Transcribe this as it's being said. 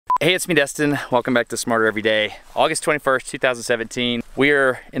Hey, it's me, Destin. Welcome back to Smarter Every Day. August 21st, 2017. We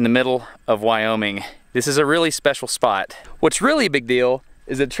are in the middle of Wyoming. This is a really special spot. What's really a big deal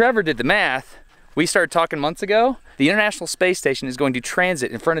is that Trevor did the math. We started talking months ago. The International Space Station is going to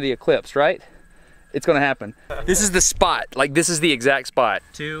transit in front of the eclipse, right? It's going to happen. This is the spot. Like, this is the exact spot.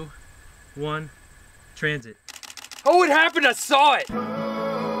 2, 1, transit. Oh, it happened! I saw it!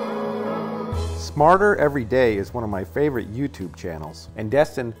 Smarter Every Day is one of my favorite YouTube channels, and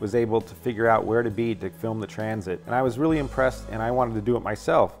Destin was able to figure out where to be to film the transit, and I was really impressed and I wanted to do it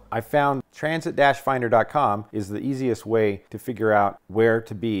myself. I found transit-finder.com is the easiest way to figure out where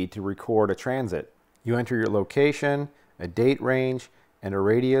to be to record a transit. You enter your location, a date range, and a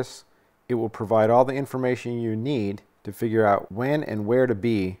radius. It will provide all the information you need to figure out when and where to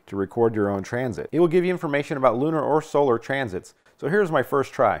be to record your own transit. It will give you information about lunar or solar transits. So here's my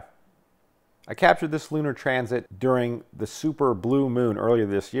first try. I captured this lunar transit during the super blue moon earlier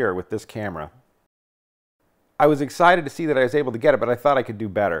this year with this camera. I was excited to see that I was able to get it, but I thought I could do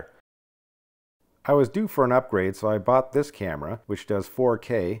better. I was due for an upgrade, so I bought this camera, which does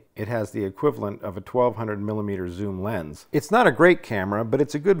 4K. It has the equivalent of a 1200mm zoom lens. It's not a great camera, but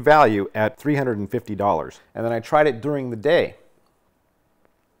it's a good value at $350. And then I tried it during the day.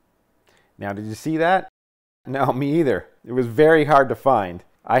 Now, did you see that? No, me either. It was very hard to find.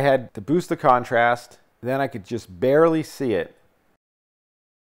 I had to boost the contrast, then I could just barely see it.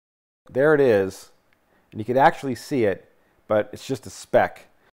 There it is, and you could actually see it, but it's just a speck.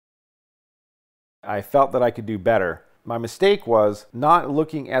 I felt that I could do better. My mistake was not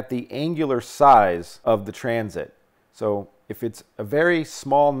looking at the angular size of the transit. So if it's a very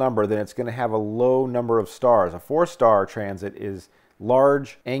small number, then it's going to have a low number of stars. A 4-star transit is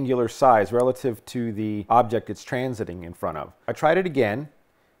large angular size relative to the object it's transiting in front of. I tried it again.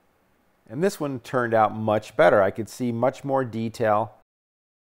 And this one turned out much better. I could see much more detail.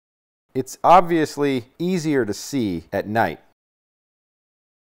 It's obviously easier to see at night.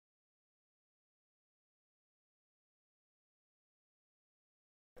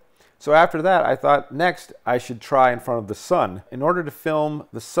 So after that, I thought next I should try in front of the sun. In order to film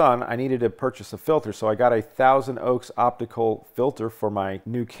the sun, I needed to purchase a filter, so I got a Thousand Oaks optical filter for my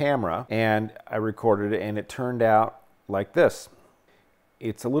new camera, and I recorded it, and it turned out like this.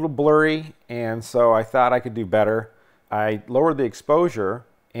 It's a little blurry, and so I thought I could do better. I lowered the exposure,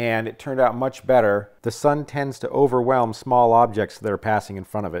 and it turned out much better. The sun tends to overwhelm small objects that are passing in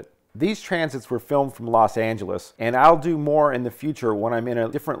front of it. These transits were filmed from Los Angeles, and I'll do more in the future when I'm in a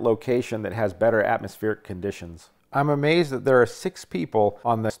different location that has better atmospheric conditions. I'm amazed that there are 6 people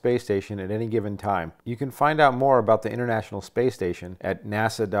on the space station at any given time. You can find out more about the International Space Station at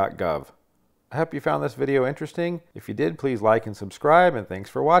nasa.gov. I hope you found this video interesting. If you did, please like and subscribe, and thanks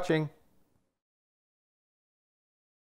for watching.